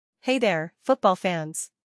Hey there, football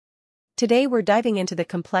fans. Today we're diving into the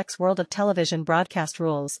complex world of television broadcast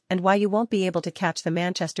rules and why you won't be able to catch the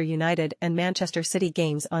Manchester United and Manchester City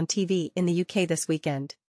games on TV in the UK this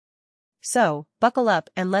weekend. So, buckle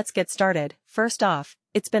up and let's get started. First off,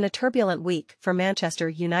 it's been a turbulent week for Manchester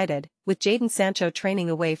United, with Jadon Sancho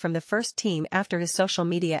training away from the first team after his social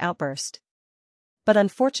media outburst. But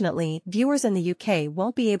unfortunately, viewers in the UK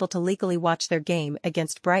won't be able to legally watch their game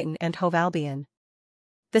against Brighton and Hove Albion.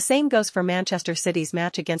 The same goes for Manchester City's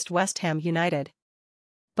match against West Ham United.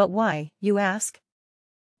 But why, you ask?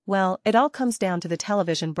 Well, it all comes down to the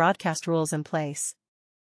television broadcast rules in place.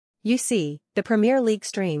 You see, the Premier League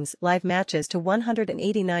streams live matches to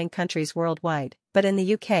 189 countries worldwide, but in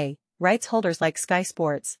the UK, rights holders like Sky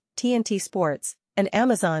Sports, TNT Sports, and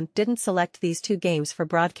Amazon didn't select these two games for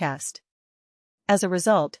broadcast. As a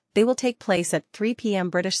result, they will take place at 3 p.m.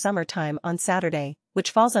 British Summer Time on Saturday,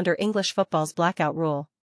 which falls under English football's blackout rule.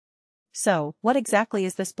 So, what exactly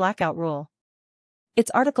is this blackout rule?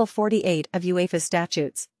 It's Article 48 of UEFA's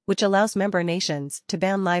statutes, which allows member nations to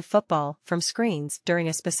ban live football from screens during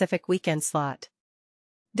a specific weekend slot.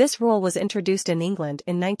 This rule was introduced in England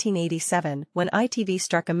in 1987 when ITV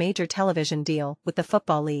struck a major television deal with the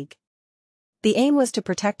Football League. The aim was to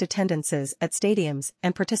protect attendances at stadiums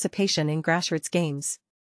and participation in grassroots games.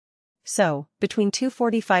 So, between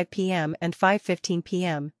 2:45 p.m. and 5:15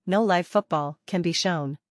 p.m., no live football can be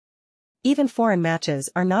shown. Even foreign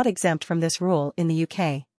matches are not exempt from this rule in the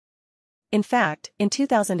UK. In fact, in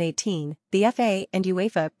 2018, the FA and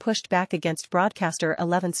UEFA pushed back against broadcaster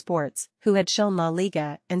 11 Sports, who had shown La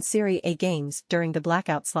Liga and Serie A games during the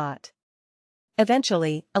blackout slot.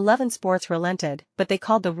 Eventually, 11 Sports relented, but they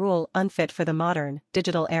called the rule unfit for the modern,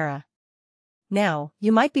 digital era. Now,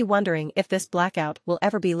 you might be wondering if this blackout will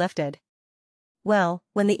ever be lifted. Well,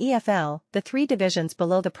 when the EFL, the three divisions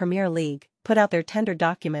below the Premier League, put out their tender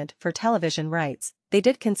document for television rights, they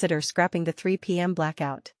did consider scrapping the 3 p.m.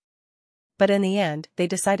 blackout. But in the end, they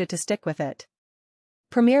decided to stick with it.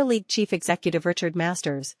 Premier League Chief Executive Richard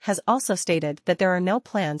Masters has also stated that there are no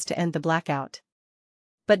plans to end the blackout.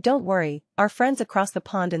 But don't worry, our friends across the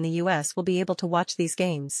pond in the US will be able to watch these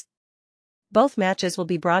games. Both matches will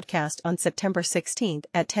be broadcast on September 16th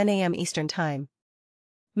at 10 a.m. Eastern Time.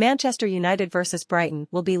 Manchester United vs Brighton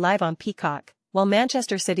will be live on Peacock, while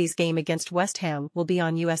Manchester City's game against West Ham will be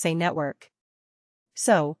on USA Network.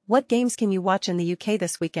 So, what games can you watch in the UK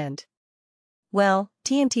this weekend? Well,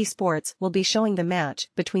 TNT Sports will be showing the match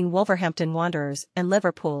between Wolverhampton Wanderers and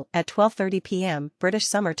Liverpool at 12:30 p.m. British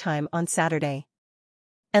Summer Time on Saturday.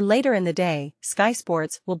 And later in the day, Sky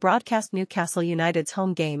Sports will broadcast Newcastle United's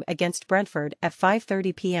home game against Brentford at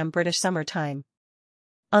 5:30 p.m. British Summer Time.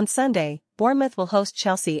 On Sunday, Bournemouth will host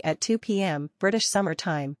Chelsea at 2 p.m. British Summer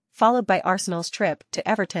Time, followed by Arsenal's trip to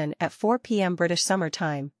Everton at 4 p.m. British Summer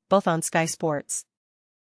Time, both on Sky Sports.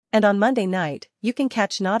 And on Monday night, you can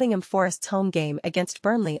catch Nottingham Forest's home game against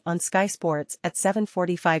Burnley on Sky Sports at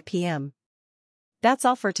 7:45 p.m. That's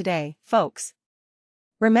all for today, folks.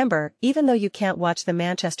 Remember, even though you can't watch the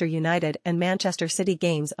Manchester United and Manchester City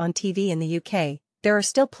games on TV in the UK, there are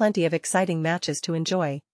still plenty of exciting matches to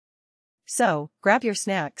enjoy. So, grab your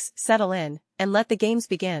snacks, settle in, and let the games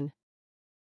begin.